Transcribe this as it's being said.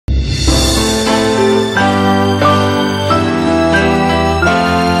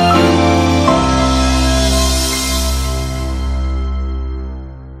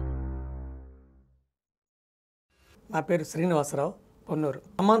నా పేరు శ్రీనివాసరావు పొన్నూరు.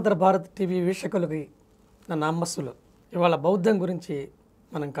 సమాంతర భారత్ టీవీ వీక్షకులకి నా నమస్సులు. ఇవాళ బౌద్ధం గురించి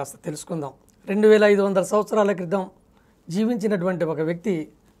మనం కాస్త తెలుసుకుందాం. 2500 సంవత్సరాల క్రితం జీవించినటువంటి ఒక వ్యక్తి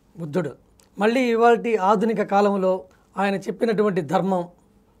బుద్ధుడు. మళ్ళీ ఇవాల్టి ఆధునిక కాలంలో ఆయన చెప్పినటువంటి ధర్మం,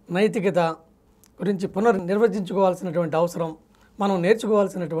 నైతికత గురించి పునర్నిర్వచించుకోవాల్సినటువంటి అవసరం, మనం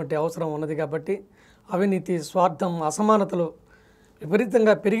నేర్చుకోవాల్సినటువంటి అవసరం ఉన్నది. కాబట్టి అవినీతి, స్వార్థం, అసమానతలు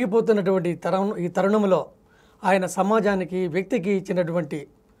విపరీతంగా పెరిగిపోతున్నటువంటి ఈ తరుణంలో ఆయన సమాజానికి, వ్యక్తికి ఇచ్చినటువంటి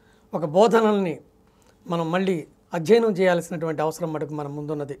ఒక బోధనల్ని మనం మళ్ళీ అధ్యయనం చేయాల్సినటువంటి అవసరం మటుకు మన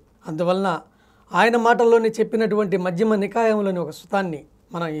ముందున్నది. అందువలన ఆయన మాటల్లోనే చెప్పినటువంటి మధ్యమ నికాయంలోని ఒక సుత్తాన్ని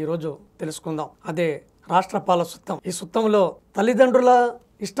మనం ఈరోజు తెలుసుకుందాం. అదే రాష్ట్రపాల సుత్తం. ఈ సుత్తంలో తల్లిదండ్రుల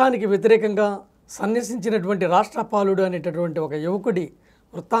ఇష్టానికి వ్యతిరేకంగా సన్యసించినటువంటి రాష్ట్రపాలుడు అనేటటువంటి ఒక యువకుడి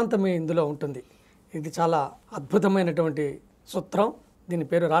వృత్తాంతమే ఇందులో ఉంటుంది. ఇది చాలా అద్భుతమైనటువంటి సూత్రం. దీని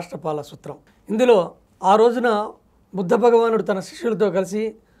పేరు రాష్ట్రపాల సూత్రం. ఇందులో ఆ రోజున బుద్ధ భగవానుడు తన శిష్యులతో కలిసి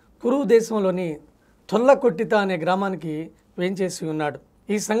కురు దేశంలోని తొల్లకొట్టిత అనే గ్రామానికి వేంచేసి ఉన్నాడు.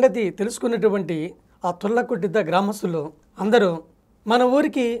 ఈ సంగతి తెలుసుకున్నటువంటి ఆ తొల్లకొట్టిత గ్రామస్తులు అందరూ మన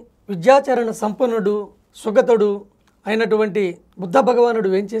ఊరికి విద్యాచరణ సంపన్నుడు, సుగతుడు అయినటువంటి బుద్ధ భగవానుడు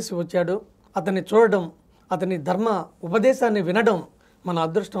వేంచేసి వచ్చాడు, అతన్ని చూడడం, అతని ధర్మ ఉపదేశాన్ని వినడం మన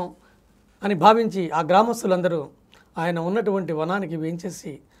అదృష్టం అని భావించి ఆ గ్రామస్తులందరూ ఆయన ఉన్నటువంటి వనానికి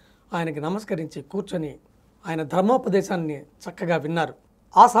వేంచేసి ఆయనకి నమస్కరించి కూర్చొని ఆయన ధర్మోపదేశాన్ని చక్కగా విన్నారు.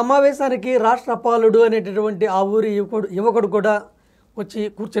 ఆ సమావేశానికి రాష్ట్రపాలుడు అనేటటువంటి ఆ ఊరి యువకుడు కూడా వచ్చి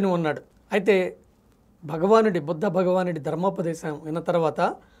కూర్చొని ఉన్నాడు. అయితే బుద్ధ భగవానుడి ధర్మోపదేశం విన్న తర్వాత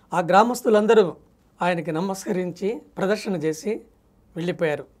ఆ గ్రామస్తులందరూ ఆయనకి నమస్కరించి ప్రదర్శన చేసి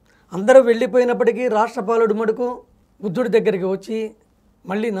వెళ్ళిపోయారు. అందరూ వెళ్ళిపోయినప్పటికీ రాష్ట్రపాలుడు మటుకు బుద్ధుడి దగ్గరికి వచ్చి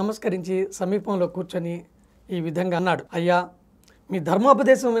మళ్ళీ నమస్కరించి సమీపంలో కూర్చొని ఈ విధంగా అన్నాడు. అయ్యా, మీ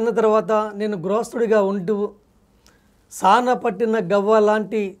ధర్మోపదేశం విన్న తర్వాత నేను గృహస్థుడిగా ఉంటూ సాన పట్టిన గవ్వ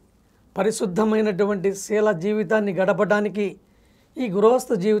లాంటి పరిశుద్ధమైనటువంటి శీల జీవితాన్ని గడపడానికి ఈ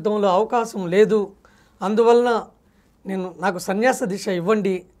గృహస్థ జీవితంలో అవకాశం లేదు. అందువలన నాకు సన్యాస దిశ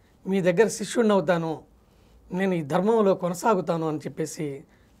ఇవ్వండి, మీ దగ్గర శిష్యుడిని అవుతాను, నేను ఈ ధర్మంలో కొనసాగుతాను అని చెప్పేసి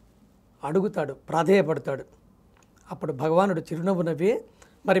అడుగుతాడు, ప్రాధేయపడతాడు. అప్పుడు భగవానుడు చిరునవ్వు నవ్వి,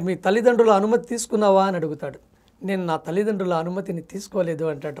 మరి మీ తల్లిదండ్రుల అనుమతి తీసుకున్నావా అని అడుగుతాడు. నేను నా తల్లిదండ్రుల అనుమతిని తీసుకోలేదు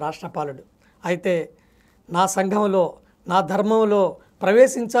అంటాడు రాష్ట్రపాలుడు. అయితే నా సంఘంలో, నా ధర్మంలో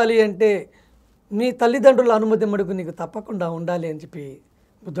ప్రవేశించాలి అంటే నీ తల్లిదండ్రుల అనుమతి మడుకు నీకు తప్పకుండా ఉండాలి అని చెప్పి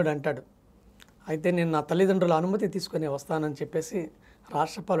బుద్ధుడు అంటాడు. అయితే నేను నా తల్లిదండ్రుల అనుమతి తీసుకొని వస్తానని చెప్పేసి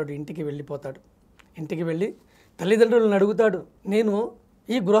రాష్ట్రపాలుడు ఇంటికి వెళ్ళిపోతాడు. ఇంటికి వెళ్ళి తల్లిదండ్రులను అడుగుతాడు, నేను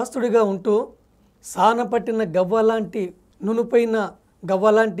ఈ గృహస్థుడిగా ఉంటూ సాన పట్టిన గవ్వలాంటి, నునుపైన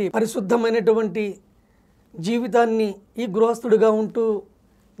గవ్వలాంటి పరిశుద్ధమైనటువంటి జీవితాన్ని ఈ గృహస్థుడిగా ఉంటూ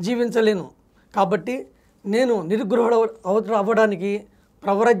జీవించలేను. కాబట్టి నేను నిర్గృహుడు అవ్వడానికి,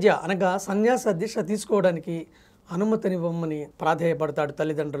 ప్రవ్రజ్య అనగా సన్యాస దిశ తీసుకోవడానికి అనుమతినివ్వమని ప్రాధేయపడతాడు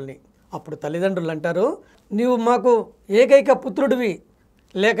తల్లిదండ్రుల్ని. అప్పుడు తల్లిదండ్రులు అంటారు, నీవు మాకు ఏకైక పుత్రుడివి,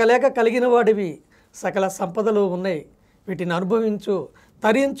 లేక కలిగిన వాడివి, సకల సంపదలు ఉన్నాయి, వీటిని అనుభవించు,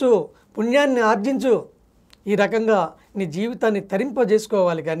 తరించు, పుణ్యాన్ని ఆర్జించు, ఈ రకంగా నీ జీవితాన్ని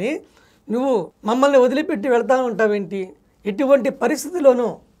తరింపజేసుకోవాలి. కానీ నువ్వు మమ్మల్ని వదిలిపెట్టి వెళ్తా ఉంటావేంటి? ఎటువంటి పరిస్థితిలోనూ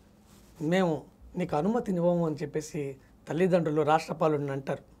మేము నీకు అనుమతినివ్వము అని చెప్పేసి తల్లిదండ్రులు రాష్ట్రపాలుడిని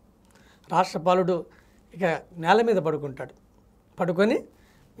అంటారు. రాష్ట్రపాలుడు ఇక నేల మీద పడుకుంటాడు. పడుకొని,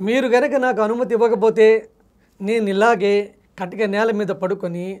 మీరు గనక నాకు అనుమతి ఇవ్వకపోతే నేను ఇలాగే కటిక నేల మీద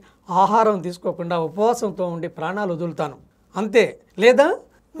పడుకొని ఆహారం తీసుకోకుండా ఉపవాసంతో ఉండి ప్రాణాలు వదులుతాను అంతే, లేదా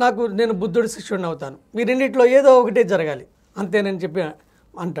నేను బుద్ధుడి శిష్యుడిని అవుతాను, మీ రెండిట్లో ఏదో ఒకటే జరగాలి అంతేనని చెప్పి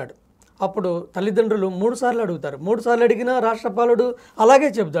అంటాడు. అప్పుడు తల్లిదండ్రులు 3 సార్లు అడుగుతారు. 3 సార్లు అడిగినా రాష్ట్రపాలుడు అలాగే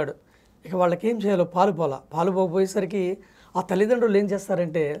చెబుతాడు. ఇక వాళ్ళకి ఏం చేయాలో పాలు పోయేసరికి ఆ తల్లిదండ్రులు ఏం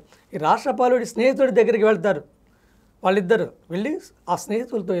చేస్తారంటే ఈ రాష్ట్రపాలుడి స్నేహితుడి దగ్గరికి వెళ్తారు. వాళ్ళిద్దరు వెళ్ళి ఆ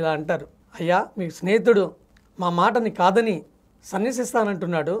స్నేహితులతో ఇలా అంటారు, అయ్యా, మీ స్నేహితుడు మా మాటని కాదని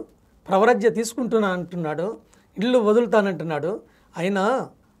సన్యసిస్తానంటున్నాడు, ప్రవ్రజ్య తీసుకుంటున్నా అంటున్నాడు, ఇల్లు వదులుతానంటున్నాడు, అయినా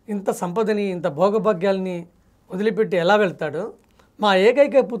ఇంత సంపదని, ఇంత భోగభాగ్యాలని వదిలిపెట్టి ఎలా వెళ్తాడు? మా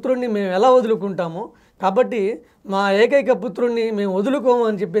ఏకైక పుత్రుడిని మేము ఎలా వదులుకుంటాము? కాబట్టి మా ఏకైక పుత్రుడిని మేము వదులుకోము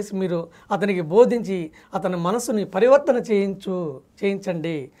అని చెప్పేసి మీరు అతనికి బోధించి అతని మనసుని పరివర్తన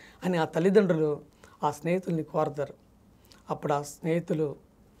చేయించండి అని ఆ తల్లిదండ్రులు ఆ స్నేహితుల్ని కోరతారు. అప్పుడు ఆ స్నేహితులు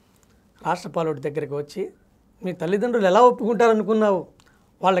రాష్ట్రపాలుడి దగ్గరికి వచ్చి, మీ తల్లిదండ్రులు ఎలా ఒప్పుకుంటారనుకున్నావు?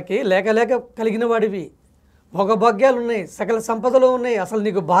 వాళ్ళకి లేక కలిగిన వాడివి, భోగభాగ్యాలు ఉన్నాయి, సకల సంపదలు ఉన్నాయి, అసలు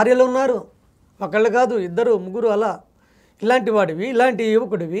నీకు భార్యలు ఉన్నారు, ఒకళ్ళు కాదు, 2, 3 అలా. ఇలాంటి వాడివి, ఇలాంటి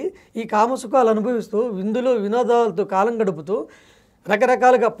యువకుడివి ఈ కామసుఖాలు అనుభవిస్తూ విందులు వినోదాలతో కాలం గడుపుతూ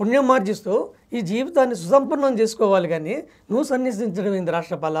రకరకాలుగా పుణ్యం మార్జిస్తూ ఈ జీవితాన్ని సుసంపన్నం చేసుకోవాలి, కానీ నువ్వు సన్యసించడం ఏంది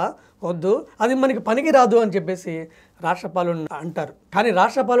రాష్ట్రపాల, వద్దు, అది మనకి పనికి రాదు అని చెప్పేసి రాష్ట్రపాలుడు అంటారు. కానీ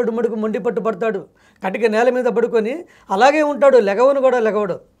రాష్ట్రపాలుడు మడుకు మొండి పట్టుబడతాడు. కటిక నేల మీద పడుకొని అలాగే ఉంటాడు, లెగవను కూడా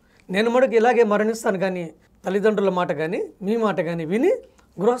లెగవడు. నేను మడుకు ఇలాగే మరణిస్తాను, కానీ తల్లిదండ్రుల మాట కానీ మీ మాట కానీ విని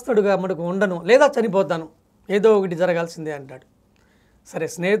గృహస్థుడుగా మడుకు ఉండను, లేదా చనిపోతాను, ఏదో ఒకటి జరగాల్సిందే అంటాడు. సరే,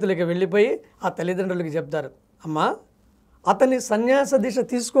 స్నేహితులకి వెళ్ళిపోయి ఆ తల్లిదండ్రులకి చెప్తారు, అమ్మా అతని సన్యాస దిశ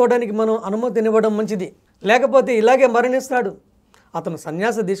తీసుకోవడానికి మనం అనుమతినివ్వడం మంచిది, లేకపోతే ఇలాగే మరణిస్తాడు. అతను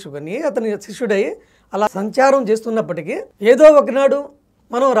సన్యాస తీసుకొని అతని శిష్యుడై అలా సంచారం చేస్తున్నప్పటికీ ఏదో ఒకనాడు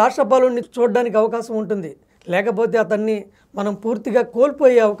మనం రాష్ట్రపాలుడిని చూడడానికి అవకాశం ఉంటుంది, లేకపోతే అతన్ని మనం పూర్తిగా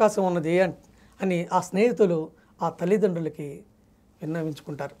కోల్పోయే అవకాశం ఉన్నది అని ఆ స్నేహితులు ఆ తల్లిదండ్రులకి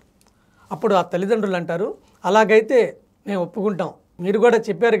విన్నవించుకుంటారు. అప్పుడు ఆ తల్లిదండ్రులు అంటారు, అలాగైతే మేము ఒప్పుకుంటాం, మీరు కూడా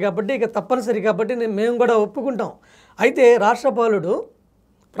చెప్పారు కాబట్టి ఇక తప్పనిసరి కాబట్టి మేము కూడా ఒప్పుకుంటాం. అయితే రాష్ట్రపాలుడు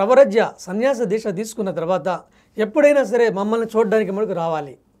ప్రవరజ్య సన్యాస దీక్ష తీసుకున్న తర్వాత ఎప్పుడైనా సరే మమ్మల్ని చూడడానికి మనకు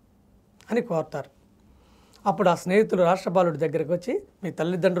రావాలి అని కోరుతారు. అప్పుడు ఆ స్నేహితులు రాష్ట్రపాలుడి దగ్గరికి వచ్చి మీ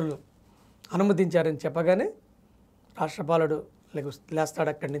తల్లిదండ్రులు అనుమతించారని చెప్పగానే రాష్ట్రపాలుడు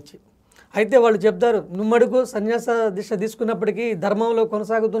లేస్తాడు అక్కడి నుంచి. అయితే వాళ్ళు చెప్తారు, నువ్వు సన్యాస దిశ తీసుకున్నప్పటికీ ధర్మంలో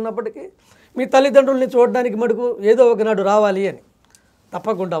కొనసాగుతున్నప్పటికీ మీ తల్లిదండ్రుల్ని చూడడానికి మడుకు ఏదో ఒకనాడు రావాలి అని.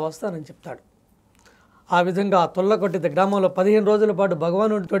 తప్పకుండా వస్తానని చెప్తాడు. ఆ విధంగా తొల్లకొట్టిత గ్రామంలో 15 రోజుల పాటు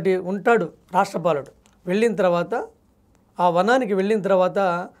భగవానుడితోటి ఉంటాడు రాష్ట్రపాలుడు. వెళ్ళిన తర్వాత ఆ వనానికి వెళ్ళిన తర్వాత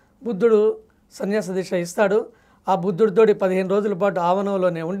బుద్ధుడు సన్యాస దిశ ఇస్తాడు. ఆ బుద్ధుడితోటి 15 రోజుల పాటు ఆ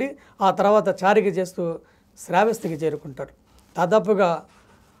వనంలోనే ఉండి ఆ తర్వాత చారిక చేస్తూ శ్రావస్తికి చేరుకుంటాడు. దాదాపుగా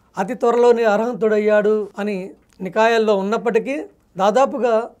అతి త్వరలోనే అర్హంతుడయ్యాడు అని నికాయాల్లో ఉన్నప్పటికీ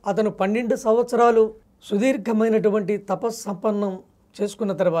దాదాపుగా అతను 12 సంవత్సరాలు సుదీర్ఘమైనటువంటి తపస్సంపన్నం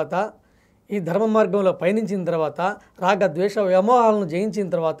చేసుకున్న తర్వాత ఈ ధర్మ మార్గంలో పయనించిన తర్వాత రాగ ద్వేష వ్యామోహాలను జయించిన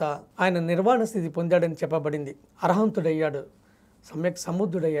తర్వాత ఆయన నిర్వాణ స్థితి పొందాడని చెప్పబడింది. అర్హంతుడయ్యాడు, సమ్యక్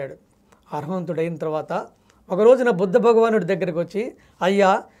సముద్ధుడయ్యాడు. అర్హంతుడైన తర్వాత ఒక రోజున బుద్ధ భగవానుడి దగ్గరికి వచ్చి,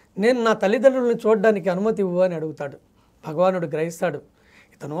 అయ్యా నేను నా తల్లిదండ్రులను చూడడానికి అనుమతి ఇవ్వు అని అడుగుతాడు. భగవానుడు గ్రహిస్తాడు,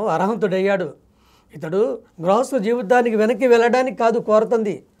 ఇతను అర్హంతుడయ్యాడు, ఇతడు గృహస్థ జీవితానికి వెనక్కి వెళ్ళడానికి కాదు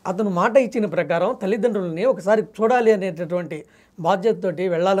కోరుతుంది, అతను మాట ఇచ్చిన ప్రకారం తల్లిదండ్రులని ఒకసారి చూడాలి అనేటటువంటి బాధ్యతతోటి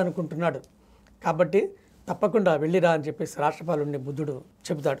వెళ్ళాలనుకుంటున్నాడు, కాబట్టి తప్పకుండా వెళ్ళిరా అని చెప్పేసి రాష్ట్రపాలుడిని బుద్ధుడు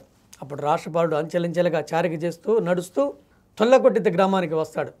చెబుతాడు. అప్పుడు రాష్ట్రపాలుడు అంచెలంచెలుగా చారిక చేస్తూ నడుస్తూ తొల్లకొట్టిత గ్రామానికి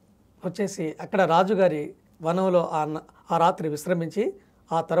వస్తాడు. వచ్చేసి అక్కడ రాజుగారి వనంలో ఆ రాత్రి విశ్రమించి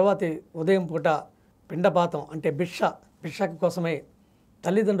ఆ తర్వాతి ఉదయం పూట పిండపాతం అంటే భిక్ష కోసమై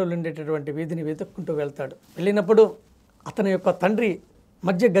తల్లిదండ్రులు ఉండేటటువంటి వీధిని వెతుక్కుంటూ వెళ్తాడు. వెళ్ళినప్పుడు అతని యొక్క తండ్రి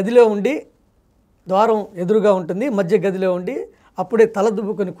మధ్య గదిలో ఉండి, ద్వారం ఎదురుగా ఉంటుంది, మధ్య గదిలో ఉండి అప్పుడే తల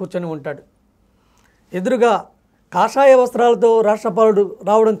దువ్వుకొని కూర్చొని ఉంటాడు. ఎదురుగా కాషాయ వస్త్రాలతో రాష్ట్రపాలుడు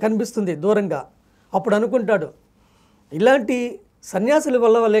రావడం కనిపిస్తుంది దూరంగా. అప్పుడు అనుకుంటాడు, ఇలాంటి సన్యాసుల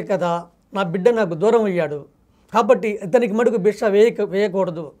వల్లే కదా నా బిడ్డ నాకు దూరం అయ్యాడు, కాబట్టి ఇతనికి మడుగు భిక్ష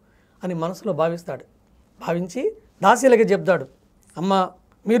వేయకూడదు అని మనసులో భావిస్తాడు. భావించి దాసీలకి చెప్తాడు, అమ్మ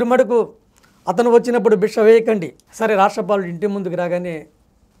మీరు మడుకు అతను వచ్చినప్పుడు భిక్ష వేయకండి. సరే, రాష్ట్రపాలుడు ఇంటి ముందుకు రాగానే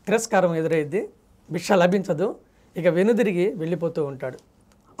తిరస్కారం ఎదురైద్ది, భిక్ష లభించదు, ఇక వెనుదిరిగి వెళ్ళిపోతూ ఉంటాడు.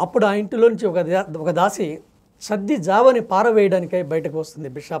 అప్పుడు ఆ ఇంటిలోంచి ఒక దాసి సద్ది జావని పారవేయడానికై బయటకు వస్తుంది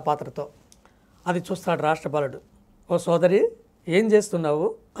భిక్షా పాత్రతో. అది చూస్తాడు రాష్ట్రపాలుడు. ఓ సోదరి, ఏం చేస్తున్నావు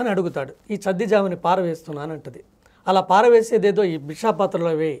అని అడుగుతాడు. ఈ సద్ది జావని పారవేస్తున్నాను అంటది. అలా పారవేసేదేదో ఈ భిక్షా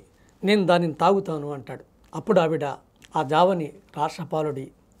పాత్రలో వేయి, నేను దానిని తాగుతాను అంటాడు. అప్పుడు ఆవిడ ఆ జావని రాష్ట్రపాలుడి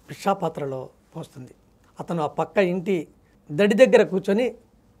భిక్షాపాత్రలో పోస్తుంది. అతను ఆ పక్క ఇంటి దడి దగ్గర కూర్చొని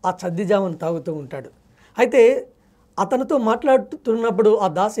ఆ సద్ది జావని తాగుతూ ఉంటాడు. అయితే అతనితో మాట్లాడుతున్నప్పుడు ఆ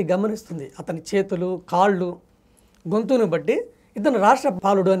దాసి గమనిస్తుంది, అతని చేతులు, కాళ్ళు, గొంతును బట్టి ఇతను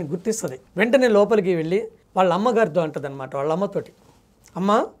రాష్ట్రపాలుడు అని గుర్తిస్తుంది. వెంటనే లోపలికి వెళ్ళి వాళ్ళ అమ్మగారితో అంటదన్నమాట, వాళ్ళ అమ్మతోటి,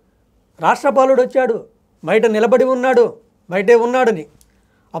 అమ్మ రాష్ట్రపాలుడు వచ్చాడు, బయట నిలబడి ఉన్నాడు, బయటే ఉన్నాడని.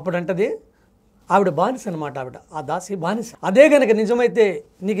 అప్పుడు అంటది, ఆవిడ బానిస అనమాట, ఆ దాసి బానిస. అదే గనక నిజమైతే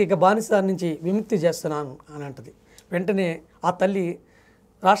నీకు ఇక బానిస నుంచి విముక్తి చేస్తున్నాను అని అంటది. వెంటనే ఆ తల్లి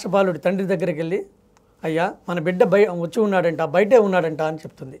రాష్ట్రపాలుడి తండ్రి దగ్గరికి వెళ్ళి, అయ్యా మన బిడ్డ వచ్చి ఉన్నాడంట, బయటే ఉన్నాడంట అని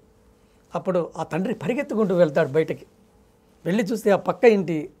చెప్తుంది. అప్పుడు ఆ తండ్రి పరిగెత్తుకుంటూ వెళ్తాడు బయటకి. వెళ్ళి చూస్తే ఆ పక్క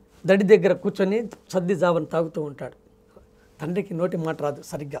ఇంటి దడి దగ్గర కూర్చొని సద్ది జావని తాగుతూ ఉంటాడు. తండ్రికి నోటి మాట రాదు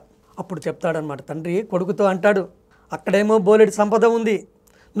సరిగ్గా. అప్పుడు చెప్తాడనమాట తండ్రి కొడుకుతో అంటాడు, అక్కడేమో బోలెడి సంపద ఉంది,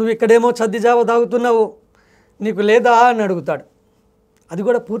 నువ్వు ఇక్కడేమో సద్ది జావ తాగుతున్నావు, నీకు లేదా అని అడుగుతాడు. అది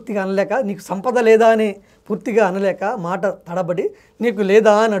కూడా పూర్తిగా అనలేక, నీకు సంపద లేదా అని పూర్తిగా అనలేక మాట తడబడి నీకు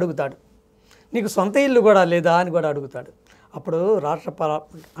లేదా అని అడుగుతాడు. నీకు సొంత ఇల్లు కూడా లేదా అని కూడా అడుగుతాడు. అప్పుడు రాష్ట్రపాల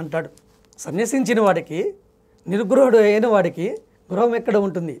అంటాడు, సన్యసించిన వాడికి, నిర్గృహుడు అయిన వాడికి గృహం ఎక్కడ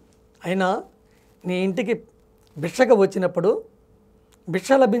ఉంటుంది? అయినా నీ ఇంటికి భిక్షగా వచ్చినప్పుడు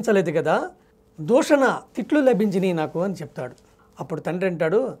భిక్ష లభించలేదు కదా, దూషణ తిట్లు లభించినాయి నాకు అని చెప్తాడు. అప్పుడు తండ్రి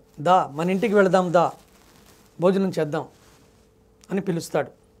అంటాడు, దా మన ఇంటికి వెళదాం, దా భోజనం చేద్దాం అని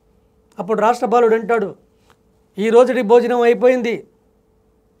పిలుస్తాడు. అప్పుడు రాష్ట్రపాలుడు అంటాడు, ఈ రోజుటి భోజనం అయిపోయింది,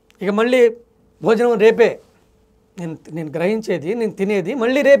 ఇక మళ్ళీ భోజనం రేపే, నేను గ్రహించేది, నేను తినేది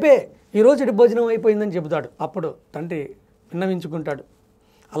మళ్ళీ రేపే, ఈ రోజుటి భోజనం అయిపోయిందని చెబుతాడు. అప్పుడు తండ్రి విన్నవించుకుంటాడు,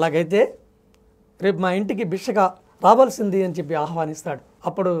 అలాగైతే రేపు మా ఇంటికి భిక్షగా రావాల్సింది అని చెప్పి ఆహ్వానిస్తాడు.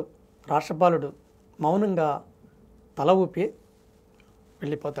 అప్పుడు రాష్ట్రపాలుడు మౌనంగా తల ఊపి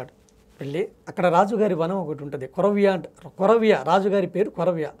వెళ్ళిపోతాడు. వెళ్ళి అక్కడ రాజుగారి వనం ఒకటి ఉంటుంది, కొరవ్య, రాజుగారి పేరు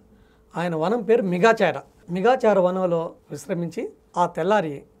కొరవ్య, ఆయన వనం పేరు మిగాచార వనంలో విశ్రమించి ఆ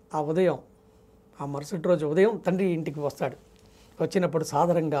తెల్లారి ఆ మరుసటి రోజు ఉదయం తండ్రి ఇంటికి వస్తాడు. వచ్చినప్పుడు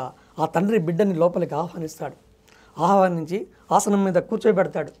సాధారణంగా ఆ తండ్రి బిడ్డని లోపలికి ఆహ్వానిస్తాడు. ఆహ్వానించి ఆసనం మీద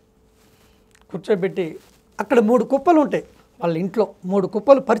కూర్చోబెట్టి అక్కడ 3 కుప్పలు ఉంటాయి, వాళ్ళ ఇంట్లో 3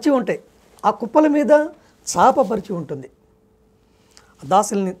 కుప్పలు పరిచి ఉంటాయి. ఆ కుప్పల మీద చాప పరిచి ఉంటుంది.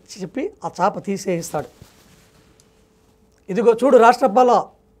 దాసుల్ని చెప్పి ఆ చాప తీసేయిస్తాడు. ఇదిగో చూడు రాష్ట్రపాల,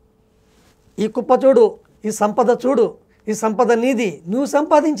 ఈ కుప్ప చూడు, ఈ సంపద చూడు, ఈ సంపద నీది, నువ్వు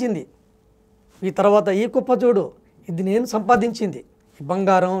సంపాదించింది. ఈ తర్వాత ఈ కుప్ప చూడు, ఇది నేను సంపాదించింది, ఈ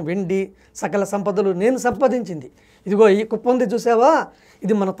బంగారం వెండి సకల సంపదలు నేను సంపాదించింది. ఇదిగో ఈ కుప్ప ఉంది చూసావా,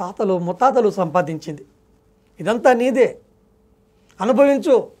 ఇది మన తాతలు ముత్తాతలు సంపాదించింది, ఇదంతా నీదే,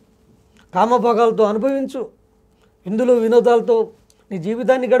 అనుభవించు, కామభోగాలతో అనుభవించు, ఇందులో వినోదాలతో నీ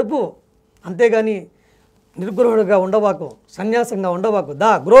జీవితాన్ని గడుపు, అంతేగాని నిర్గృహుడుగా ఉండవాకు, సన్యాసంగా ఉండవాకు,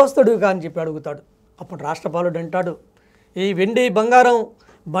 దా గృహస్థుడుగా అని చెప్పి అడుగుతాడు. అప్పుడు రాష్ట్రపాలుడు అంటాడు, ఈ వెండి బంగారం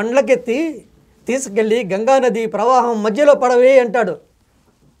బండ్లకెత్తి తీసుకెళ్ళి గంగానది ప్రవాహం మధ్యలో పడవేయి అంటాడు.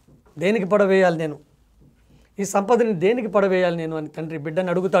 దేనికి పడవేయాలి నేను, ఈ సంపదని దేనికి పడవేయాలి నేను అని తండ్రి బిడ్డని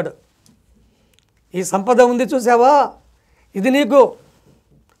అడుగుతాడు. ఈ సంపద ఉంది చూసావా, ఇది నీకు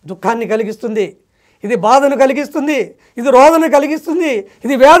దుఃఖాన్ని కలిగిస్తుంది, ఇది బాధను కలిగిస్తుంది, ఇది రోదన కలిగిస్తుంది,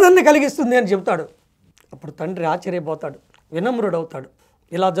 ఇది వేదనని కలిగిస్తుంది అని చెబుతాడు. అప్పుడు తండ్రి ఆశ్చర్యపోతాడు, వినమ్రుడవుతాడు.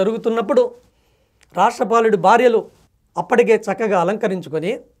 ఇలా జరుగుతున్నప్పుడు రాష్ట్రపాలుడి భార్యలు అప్పటికే చక్కగా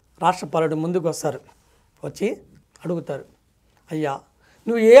అలంకరించుకొని రాష్ట్రపాలుడు ముందుకు వస్తారు. వచ్చి అడుగుతారు, అయ్యా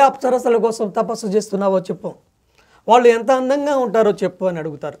నువ్వు ఏ అప్సరసల కోసం తపస్సు చేస్తున్నావో చెప్పు, వాళ్ళు ఎంత అందంగా ఉంటారో చెప్పు అని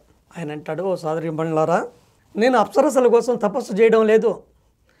అడుగుతారు. ఆయన అంటాడు, ఓ సోదరీమణులారా, నేను అప్సరసల కోసం తపస్సు చేయడం లేదు,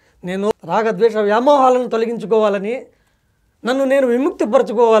 నేను రాగద్వేష వ్యామోహాలను తొలగించుకోవాలని, నన్ను నేను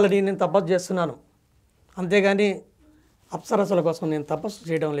విముక్తిపరచుకోవాలని నేను తపస్సు చేస్తున్నాను, అంతేగాని అప్సరసల కోసం నేను తపస్సు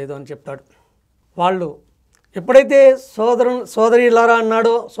చేయడం లేదు అని చెప్తాడు. వాళ్ళు ఎప్పుడైతే సోదరీలారా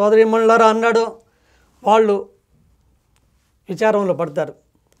అన్నాడో, సోదరీమణులారా అన్నాడో, వాళ్ళు విచారంలో పడతారు,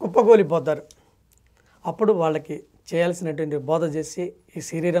 కుప్పకూలిపోతారు. అప్పుడు వాళ్ళకి చేయాల్సినటువంటి బోధ చేసి, ఈ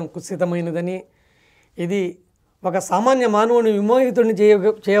శరీరం కుత్సితమైనదని, ఇది ఒక సామాన్య మానవుని విమోహితుడిని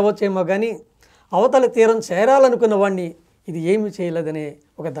చేయవచ్చేమో కానీ అవతల తీరం చేరాలనుకున్న వాడిని ఇది ఏమీ చేయలేదని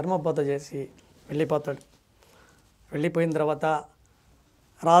ఒక ధర్మబోధ చేసి వెళ్ళిపోతాడు. వెళ్ళిపోయిన తర్వాత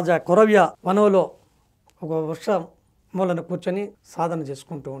రాజా కొరవ్య వనంలో ఒక వృక్ష మూలన కూర్చొని సాధన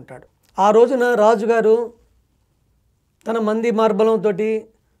చేసుకుంటూ ఉంటాడు. ఆ రోజున రాజుగారు తన మంది మార్బలంతో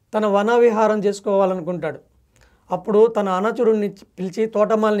తన వనవిహారం చేసుకోవాలనుకుంటాడు. అప్పుడు తన అనుచరుడిని పిలిచి,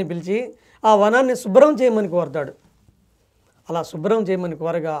 తోటమాలిని పిలిచి ఆ వనాన్ని శుభ్రం చేయమని కోరతాడు. అలా శుభ్రం చేయమని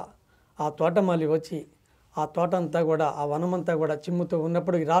కోరగా ఆ తోటమాలి వచ్చి ఆ తోట అంతా కూడా, ఆ వనమంతా కూడా చిమ్ముతూ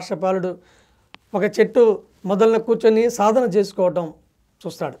ఉన్నప్పుడు ఈ రాష్ట్రపాలుడు ఒక చెట్టు మొదలన కూర్చొని సాధన చేసుకోవటం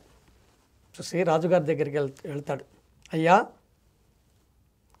చూస్తాడు. చూసి రాజుగారి దగ్గరికి వెళ్తాడు. అయ్యా,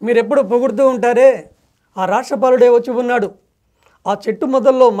 మీరు ఎప్పుడు పొగుడుతూ ఉంటారే, ఆ రాష్ట్రపాలుడే వచ్చి ఉన్నాడు, ఆ చెట్టు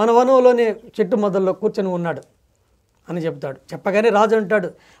మొదల్లో, మన వనంలోనే చెట్టు మొదల్లో కూర్చొని ఉన్నాడు అని చెప్తాడు. చెప్పగానే రాజు అంటాడు,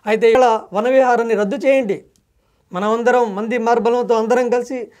 అయితే ఇలా వనవిహారాన్ని రద్దు చేయండి, మనమందరం మంది మార్బలంతో అందరం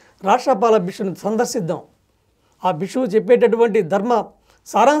కలిసి రాష్ట్రపాల భిక్షుని సందర్శిద్దాం, ఆ భిక్షువు చెప్పేటటువంటి ధర్మ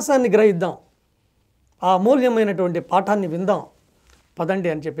సారాంశాన్ని గ్రహిద్దాం, ఆ అమూల్యమైనటువంటి పాఠాన్ని విందాం, పదండి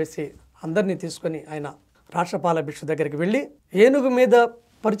అని చెప్పేసి అందరినీ తీసుకొని ఆయన రాష్ట్రపాల భిక్షు దగ్గరికి వెళ్ళి, ఏనుగు మీద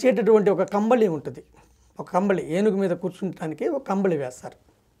పరిచేటటువంటి ఒక కంబళి ఉంటుంది, ఒక కంబళి, ఏనుగు మీద కూర్చుంటానికి ఒక కంబళి వేస్తారు.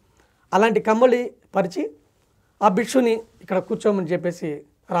 అలాంటి కంబళి పరిచి ఆ భిక్షుని ఇక్కడ కూర్చోమని చెప్పేసి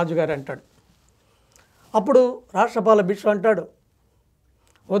రాజుగారు అంటాడు. అప్పుడు రాష్ట్రపాల భిక్షు అంటాడు,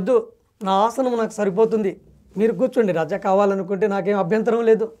 వద్దు, నా ఆసనం నాకు సరిపోతుంది, మీరు కూర్చోండి రాజా, కావాలనుకుంటే నాకేం అభ్యంతరం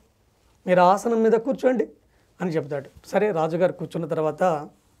లేదు, మీరు ఆసనం మీద కూర్చోండి అని చెప్తాడు. సరే, రాజుగారు కూర్చున్న తర్వాత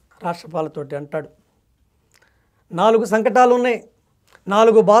రాష్ట్రపాలతోటి అంటాడు, 4 సంకటాలు ఉన్నాయి,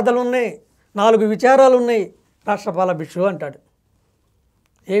 4 బాధలు ఉన్నాయి, 4 విచారాలు ఉన్నాయి రాష్ట్రపాల భిక్షు అంటాడు.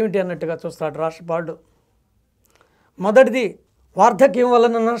 ఏమిటి అన్నట్టుగా చూస్తాడు రాష్ట్రపాలుడు. మొదటిది వార్ధక్యం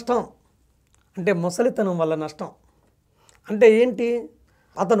వలన నష్టం అంటే ముసలితనం వల్ల నష్టం. అంటే ఏంటి,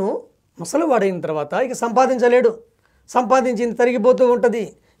 అతను ముసలివాడైన తర్వాత ఇక సంపాదించలేడు, సంపాదించింది తరిగిపోతూ ఉంటుంది,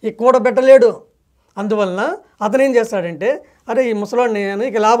 ఇక కూడబెట్టలేడు. అందువలన అతను ఏం చేస్తాడంటే, అరే ఈ ముసలాడిని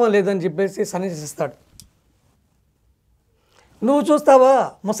ఇక లాభం లేదని చెప్పేసి సన్యసిస్తాడు. నువ్వు చూస్తావా,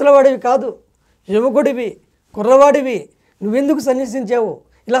 ముసలివాడివి కాదు, యువకుడివి, కుర్రవాడివి, నువ్వెందుకు సన్యసించావు,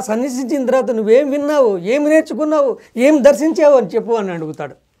 ఇలా సన్యసించిన తర్వాత నువ్వేం విన్నావు, ఏమి నేర్చుకున్నావు, ఏం దర్శించావు అని చెప్పు అని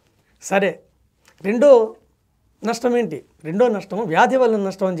అడుగుతాడు. సరే, రెండో నష్టం ఏంటి, రెండో నష్టం వ్యాధి వల్ల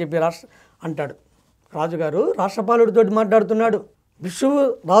నష్టం అని చెప్పి అంటాడు. రాజుగారు రాష్ట్రపాలుడితో మాట్లాడుతున్నాడు. బిషువు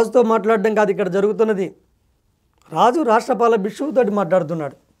రాజుతో మాట్లాడడం కాదు ఇక్కడ జరుగుతున్నది. రాజు రాష్ట్రపాల బిషువుతో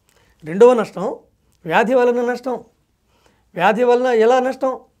మాట్లాడుతున్నాడు. రెండవ నష్టం వ్యాధి వలన నష్టం. వ్యాధి వలన ఎలా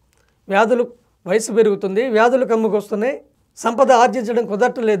నష్టం, వ్యాధులు, వయసు పెరుగుతుంది, వ్యాధులు కమ్ముకొస్తున్నాయి, సంపద ఆర్జించడం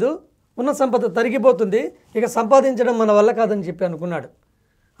కుదరట్లేదు, ఉన్న సంపద తరిగిపోతుంది, ఇక సంపాదించడం మన వల్ల కాదని చెప్పి అనుకున్నాడు.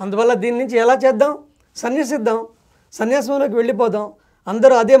 అందువల్ల దీని నుంచి ఎలా చేద్దాం, సన్యసిద్దాం, సన్యాసంలోకి వెళ్ళిపోదాం,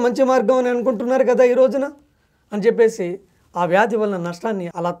 అందరూ అదే మంచి మార్గం అని అనుకుంటున్నారు కదా ఈ రోజున అని చెప్పేసి ఆ వ్యాధి వలన నష్టాన్ని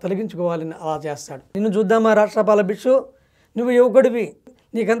అలా తొలగించుకోవాలని అలా చేస్తాడు. నిన్ను చూద్దామా రాష్ట్రపాల బిషు, నువ్వు యువకుడివి,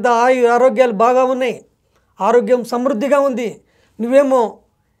 నీకంతా ఆరోగ్యాలు బాగా ఉన్నాయి, ఆరోగ్యం సమృద్ధిగా ఉంది, నువ్వేమో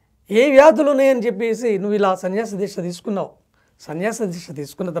ఏ వ్యాధులు ఉన్నాయని చెప్పేసి నువ్వు ఇలా సన్యాస దీక్ష తీసుకున్నావు. సన్యాస దీక్ష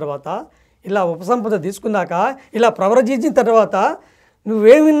తీసుకున్న తర్వాత, ఇలా ఉపసంపద తీసుకున్నాక, ఇలా ప్రవరజించిన తర్వాత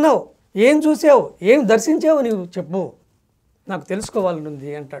నువ్వేం విన్నావు, ఏం చూసావు, ఏం దర్శించావు నువ్వు చెప్పు, నాకు తెలుసుకోవాలని ఉంది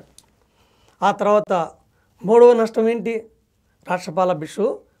అంటాడు. ఆ తర్వాత మూడవ నష్టం ఏంటి, రాష్ట్రపాల బిషు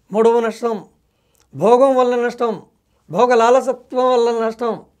మూడవ నష్టం భోగం వల్ల నష్టం, భోగ లాలసత్వం వల్ల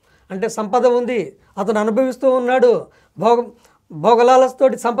నష్టం. అంటే సంపద ఉంది, అతను అనుభవిస్తూ ఉన్నాడు,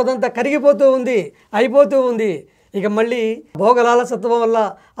 భోగలాలసతోటి సంపద అంతా కరిగిపోతూ ఉంది, అయిపోతూ ఉంది. ఇక మళ్ళీ భోగలాలసత్వం వల్ల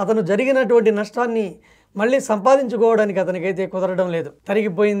అతను జరిగినటువంటి నష్టాన్ని మళ్ళీ సంపాదించుకోవడానికి అతనికైతే కుదరడం లేదు,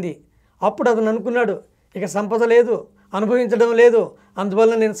 తరిగిపోయింది. అప్పుడు అతను అనుకున్నాడు, ఇక సంపద లేదు, అనుభవించడం లేదు,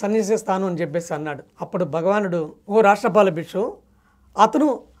 అందువల్ల నేను సన్యసిస్తాను అని చెప్పేసి అన్నాడు. అప్పుడు భగవానుడు, ఓ రాష్ట్రపాల బిషు, అతను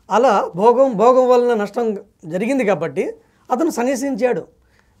అలా భోగం వలన నష్టం జరిగింది కాబట్టి అతను సన్యసించాడు.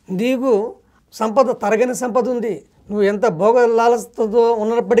 నీకు సంపద, తరగని సంపద ఉంది, నువ్వు ఎంత భోగ లాలసతో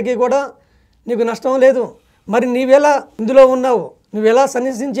ఉన్నప్పటికీ కూడా నీకు నష్టం లేదు, మరి నీవెలా ఇందులో ఉన్నావు, నువ్వెలా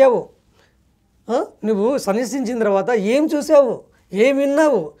సన్యసించావు, నువ్వు సన్యసించిన తర్వాత ఏం చూసావు, ఏం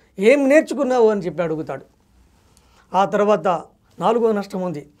విన్నావు, ఏం నేర్చుకున్నావు అని చెప్పి అడుగుతాడు. ఆ తర్వాత నాలుగో నష్టం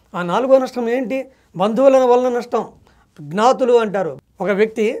ఉంది. ఆ నాలుగో నష్టం ఏంటి, బంధువుల వలన నష్టం. జ్ఞాతులు అంటారు, ఒక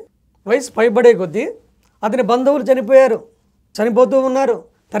వ్యక్తి వయసు పైబడే కొద్దీ అతని బంధువులు చనిపోతూ ఉన్నారు,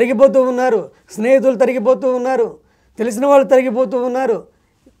 తరిగిపోతూ ఉన్నారు, స్నేహితులు తరిగిపోతూ ఉన్నారు, తెలిసిన వాళ్ళు తరిగిపోతూ ఉన్నారు.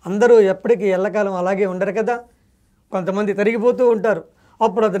 అందరూ ఎప్పటికీ ఎల్లకాలం అలాగే ఉండరు కదా, కొంతమంది తరిగిపోతూ ఉంటారు.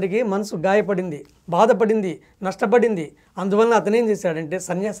 అప్పుడు అతనికి మనసు గాయపడింది, బాధపడింది, నష్టపడింది. అందువలన అతను ఏం చేశాడంటే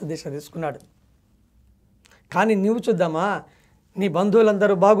సన్యాస దీక్ష తీసుకున్నాడు. కానీ నీవు చూద్దామా, నీ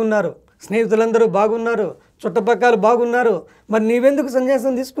బంధువులందరూ బాగున్నారు, స్నేహితులందరూ బాగున్నారు, చుట్టుపక్కల బాగున్నారు, మరి నీవెందుకు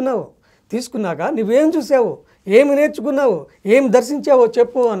సన్యాసం తీసుకున్నావు, తీసుకున్నాక నువ్వేం చూసావు, ఏమి నేర్చుకున్నావు, ఏం దర్శించావో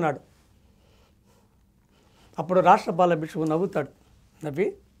చెప్పు అన్నాడు. అప్పుడు రాష్ట్రపాల బిషువు నవ్వుతాడు. నవ్వి,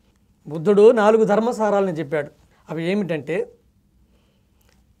 బుద్ధుడు 4 ధర్మసారాలను చెప్పాడు. అవి ఏమిటంటే,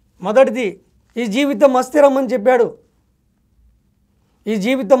 మొదటిది ఈ జీవితం అస్థిరం అని చెప్పాడు. ఈ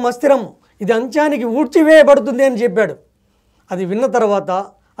జీవితం అస్థిరం, ఇది అంత్యానికి ఊడ్చివేయబడుతుంది అని చెప్పాడు. అది విన్న తర్వాత,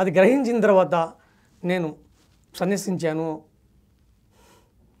 అది గ్రహించిన తర్వాత నేను సన్యసించాను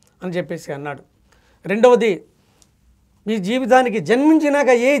అని చెప్పేసి అన్నాడు. రెండవది, ఈ జీవితానికి జన్మించినాక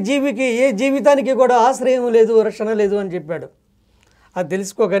ఏ జీవితానికి కూడా ఆశ్రయం లేదు, రక్షణ లేదు అని చెప్పాడు. అది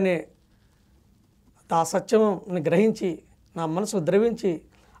తెలుసుకోగానే ఆ సత్యాన్ని గ్రహించి, నా మనసు ద్రవించి,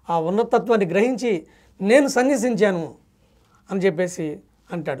 ఆ ఉన్నతత్వాన్ని గ్రహించి నేను సన్యసించాను అని చెప్పేసి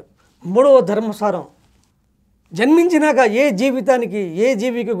అంటాడు. మూడవ ధర్మసారం, జన్మించినాక ఏ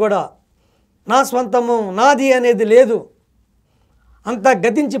జీవికి కూడా నా స్వంతము, నాది అనేది లేదు, అంతా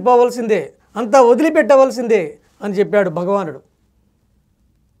గతించిపోవలసిందే, అంతా వదిలిపెట్టవలసిందే అని చెప్పాడు భగవానుడు.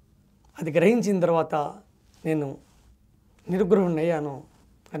 అది గ్రహించిన తర్వాత నేను నిర్గృహుణ్ణయ్యాను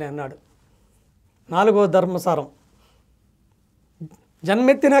అని అన్నాడు. 4వ ధర్మసారం,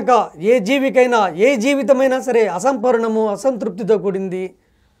 జన్మెత్తినాక ఏ జీవికైనా, ఏ జీవితమైనా సరే అసంపూర్ణము, అసంతృప్తితో కూడింది,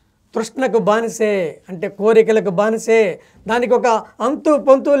 తృష్ణకు బానిసే, అంటే కోరికలకు బానిసే, దానికి ఒక అంతు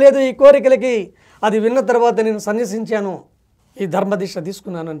పొంతు లేదు ఈ కోరికలకి. అది విన్న తర్వాత నేను సన్యసించాను, ఈ ధర్మదీక్ష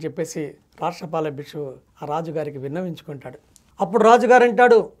తీసుకున్నాను అని చెప్పేసి రాష్ట్రపాల బిషు ఆ రాజుగారికి విన్నవించుకుంటాడు. అప్పుడు రాజుగారు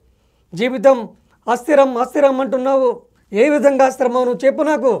అంటాడు, జీవితం అస్థిరం అస్థిరం అంటున్నావు, ఏ విధంగా అస్థిరమో నువ్వు చెప్పు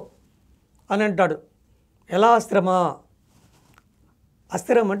నాకు అని అంటాడు. ఎలా అస్థిరమా,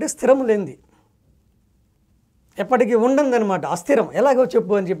 అస్థిరం అంటే స్థిరం లేనిది, ఎప్పటికీ ఉండదన్నమాట, అస్థిరం. ఎలాగో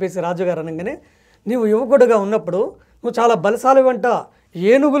చెప్పు అని చెప్పేసి రాజుగారు అనగానే, నీవు యువకుడుగా ఉన్నప్పుడు నువ్వు చాలా బలశాలివంట,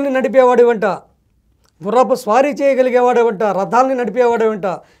 ఏనుగుల్ని నడిపేవాడివంట, గుర్రపు స్వారీ చేయగలిగేవాడివంట, రథాలని నడిపేవాడివంట,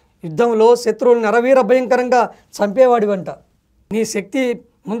 యుద్ధంలో శత్రువుల్ని అరవీర భయంకరంగా చంపేవాడివంట. నీ శక్తి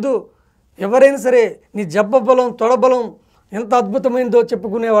ముందు ఎవరైనా సరే నీ జబ్బ బలం తొడబలం ఎంత అద్భుతమైందో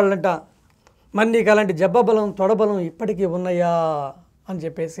చెప్పుకునేవాళ్ళంట. మరి నీకు అలాంటి జబ్బ బలం తొడబలం ఇప్పటికీ ఉన్నాయా అని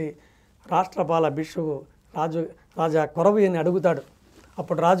చెప్పేసి రాష్ట్రపాల బిషువు రాజా కొరవి అని అడుగుతాడు.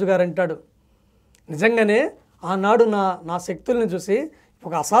 అప్పుడు రాజుగారు అంటాడు, నిజంగానే ఆనాడు నా శక్తుల్ని చూసి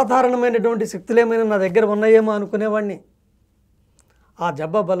ఒక అసాధారణమైనటువంటి శక్తులు ఏమైనా నా దగ్గర ఉన్నాయేమో అనుకునేవాడిని. ఆ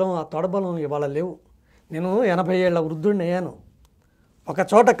జబ్బ బలం ఆ తొడబలం ఇవాళ లేవు. నేను 80 ఏళ్ల వృద్ధుడిని అయ్యాను. ఒక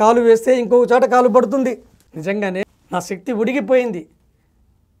చోట కాలు వేస్తే ఇంకొక చోట కాలు పడుతుంది. నిజంగానే నా శక్తి ఉడిగిపోయింది.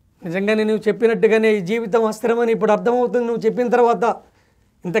 నిజంగానే నువ్వు చెప్పినట్టుగానే ఈ జీవితం అస్థిరమని ఇప్పుడు అర్థమవుతుంది నువ్వు చెప్పిన తర్వాత.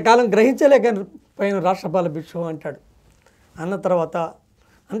 ఇంతకాలం గ్రహించలేకపోయిన రాష్ట్రపాల బిషువు అంటాడు. అన్న తర్వాత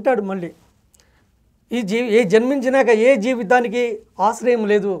అంటాడు మళ్ళీ, జన్మించినాక ఏ జీవితానికి ఆశ్రయం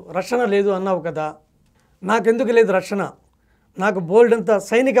లేదు, రక్షణ లేదు అన్నావు కదా. నాకెందుకు లేదు రక్షణ? నాకు బోల్డంత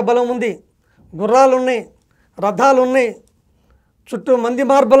సైనిక బలం ఉంది, గుర్రాలు ఉన్నాయి, రథాలు ఉన్నాయి, చుట్టూ మంది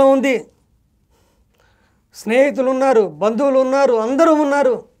మార్బలం ఉంది, స్నేహితులు ఉన్నారు, బంధువులు ఉన్నారు, అందరూ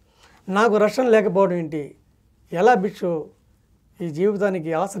ఉన్నారు. నాకు రక్షణ లేకపోవడం ఏంటి? ఎలా బిక్షు ఈ జీవితానికి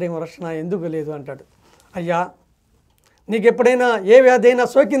ఆశ్రయం రక్షణ ఎందుకు లేదు అంటాడు. అయ్యా, నీకు ఎప్పుడైనా ఏ వ్యాధి అయినా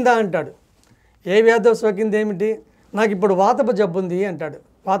సోకిందా అంటాడు. ఏ వ్యాధో సోకింది ఏమిటి? నాకు ఇప్పుడు వాతపు జబ్బు ఉంది అంటాడు.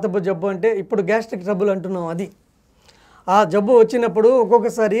 వాతపు జబ్బు అంటే ఇప్పుడు గ్యాస్ట్రిక్ ట్రబుల్ అంటున్నాం. అది ఆ జబ్బు వచ్చినప్పుడు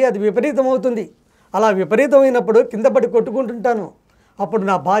ఒక్కొక్కసారి అది విపరీతం అవుతుంది. అలా విపరీతమైనప్పుడు కింద పడి కొట్టుకుంటుంటాను. అప్పుడు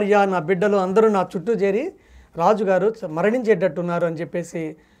నా భార్య, నా బిడ్డలు అందరూ నా చుట్టూ చేరి రాజుగారు మరణించేటట్టున్నారు అని చెప్పేసి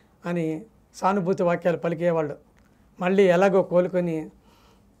అని సానుభూతి వాక్యాలు పలికేవాళ్ళు. మళ్ళీ ఎలాగో కోలుకొని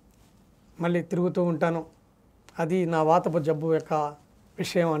మళ్ళీ తిరుగుతూ ఉంటాను. అది నా వాతపు జబ్బు యొక్క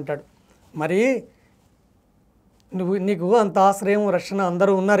విషయం అంటాడు. మరి నీకు అంత ఆశ్రయం రక్షణ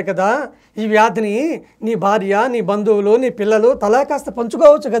అందరూ ఉన్నారు కదా, ఈ వ్యాధిని నీ భార్య, నీ బంధువులు, నీ పిల్లలు తలా కాస్త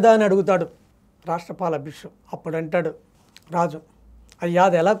పంచుకోవచ్చు కదా అని అడుగుతాడు రాష్ట్రపాల బిషువు. అప్పుడు అంటాడు రాజు, అయ్యా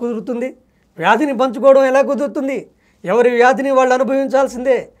అది ఎలా కుదురుతుంది? వ్యాధిని పంచుకోవడం ఎలా కుదురుతుంది? ఎవరి వ్యాధిని వాళ్ళు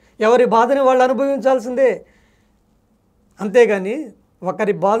అనుభవించాల్సిందే, ఎవరి బాధని వాళ్ళు అనుభవించాల్సిందే. అంతేగాని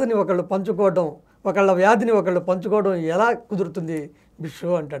ఒకరి బాధని ఒకళ్ళు పంచుకోవడం, ఒకళ్ళ వ్యాధిని ఒకళ్ళు పంచుకోవడం ఎలా కుదురుతుంది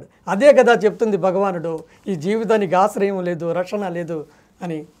బిషువు అంటాడు. అదే కదా చెప్తుంది భగవానుడు, ఈ జీవితానికి ఆశ్రయం లేదు, రక్షణ లేదు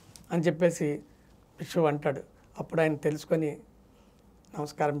అని చెప్పేసి బిషువు అంటాడు. అప్పుడు ఆయన తెలుసుకొని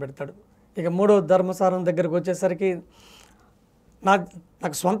నమస్కారం పెడతాడు. ఇక 3వ ధర్మసారం దగ్గరకు వచ్చేసరికి,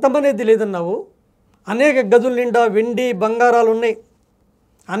 నాకు సొంతం అనేది లేదన్నావు, అనేక గదుల నిండా వెండి బంగారాలు ఉన్నాయి,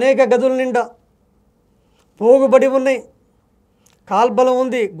 అనేక గదుల నిండా పోగుబడి ఉన్నాయి, కాల్బలం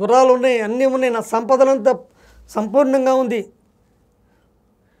ఉంది, గుర్రాలు ఉన్నాయి, అన్నీ ఉన్నాయి, నా సంపదలంతా సంపూర్ణంగా ఉంది,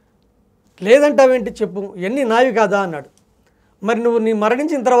 లేదంటావేంటి చెప్పు, ఎన్ని నావి కాదా అన్నాడు. మరి నీ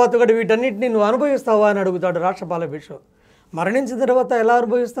మరణించిన తర్వాత కూడా వీటన్నిటిని నువ్వు అనుభవిస్తావా అని అడుగుతాడు రాష్ట్రపాల బిషువు. మరణించిన తర్వాత ఎలా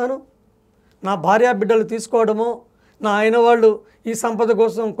అనుభవిస్తాను? నా భార్యా బిడ్డలు తీసుకోవడమో, నా అయిన వాళ్ళు ఈ సంపద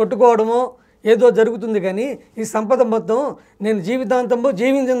కోసం కొట్టుకోవడమో ఏదో జరుగుతుంది. కానీ ఈ సంపద మొత్తం నేను జీవితాంతము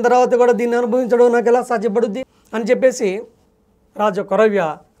జీవించిన తర్వాత కూడా దీన్ని అనుభవించడం నాకు ఎలా సాధ్యపడుద్ది అని చెప్పేసి రాజు కొరవ్య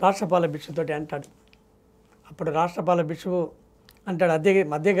రాష్ట్రపాల బిషువుతోటి అంటాడు. అప్పుడు రాష్ట్రపాల బిషువు అంటాడు,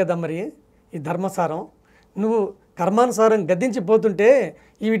 అదే కదా మరి ఈ ధర్మసారం, నువ్వు కర్మానుసారం గద్దించిపోతుంటే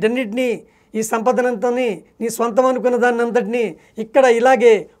వీటన్నిటినీ, ఈ సంపదనంతని నీ సొంతం అనుకున్న దాన్ని అంతటినీ ఇక్కడ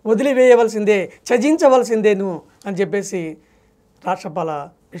ఇలాగే వదిలివేయవలసిందే, త్యజించవలసిందే నువ్వు అని చెప్పేసి రాష్ట్రపాల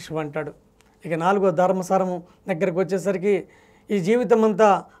బిషువు అంటాడు. ఇక 4వ ధర్మసారం దగ్గరకు వచ్చేసరికి, ఈ జీవితం అంతా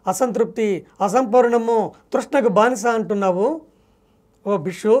అసంతృప్తి, అసంపూర్ణము, తృష్ణకు బానిస అంటున్నావు ఓ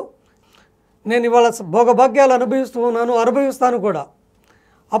బిషు. నేను ఇవాళ భోగభాగ్యాలు అనుభవిస్తాను కూడా.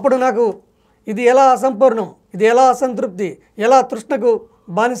 అప్పుడు నాకు ఇది ఎలా అసంపూర్ణం, ఇది ఎలా అసంతృప్తి, ఎలా తృష్ణకు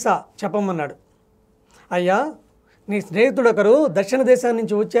బానిస చెప్పమన్నాడు. అయ్యా, నీ స్నేహితుడు ఒకరు దక్షిణ దేశం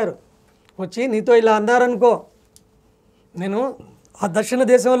నుంచి వచ్చి నీతో ఇలా అన్నారనుకో, నేను ఆ దక్షిణ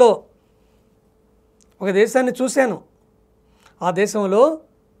దేశంలో ఒక దేశాన్ని చూశాను, ఆ దేశంలో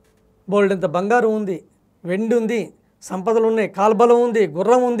బోల్డంత బంగారం ఉంది, వెండి ఉంది, సంపదలు ఉన్నాయి, కాల్బలం ఉంది,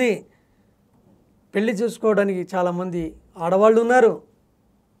 గుర్రం ఉంది, పెళ్లి చూసుకోవడానికి చాలామంది ఆడవాళ్ళు ఉన్నారు.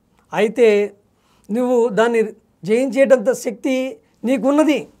 అయితే నువ్వు దాన్ని జయించేటంత శక్తి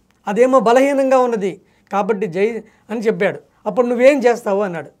నీకున్నది, అదేమో బలహీనంగా ఉన్నది, కాబట్టి అని చెప్పాడు. అప్పుడు నువ్వేం చేస్తావు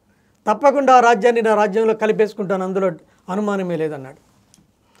అన్నాడు. తప్పకుండా ఆ రాజ్యాన్ని నా రాజ్యంలో కలిపేసుకుంటాను, అందులో అనుమానమే లేదన్నాడు.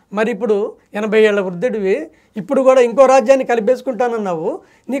 మరి ఇప్పుడు 80 ఏళ్ల వృద్ధుడివి, ఇప్పుడు కూడా ఇంకో రాజ్యాన్ని కలిపేసుకుంటానన్నావు,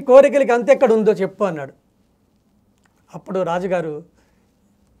 నీ కోరికలకి అంతెక్కడ ఉందో చెప్పు అన్నాడు. అప్పుడు రాజుగారు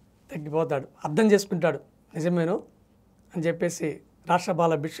తగ్గిపోతాడు, అర్థం చేసుకుంటాడు, నిజమేను అని చెప్పేసి రాష్ట్ర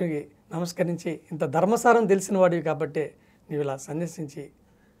బాల భిక్షుకి నమస్కరించి ఇంత ధర్మసారం తెలిసిన వాడివి కాబట్టి నీవు ఇలా సందర్శించి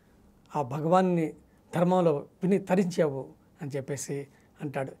ఆ భగవాన్ని ధర్మంలో విని తరించావు అని చెప్పేసి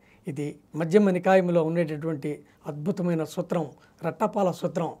అంటాడు. ఇది మధ్యమ నికాయంలో ఉండేటటువంటి అద్భుతమైన సూత్రం, రట్టపాల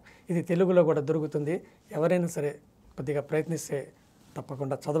సూత్రం. ఇది తెలుగులో కూడా దొరుకుతుంది. ఎవరైనా సరే కొద్దిగా ప్రయత్నిస్తే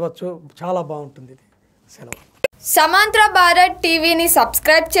తప్పకుండా చదవచ్చు. చాలా బాగుంటుంది. ఇది సెలవు. సమాంతర భారత్ టీవీని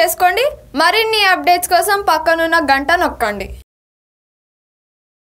సబ్స్క్రైబ్ చేసుకోండి. మరిన్ని అప్డేట్స్ కోసం పక్కనున్న గంట నొక్కండి.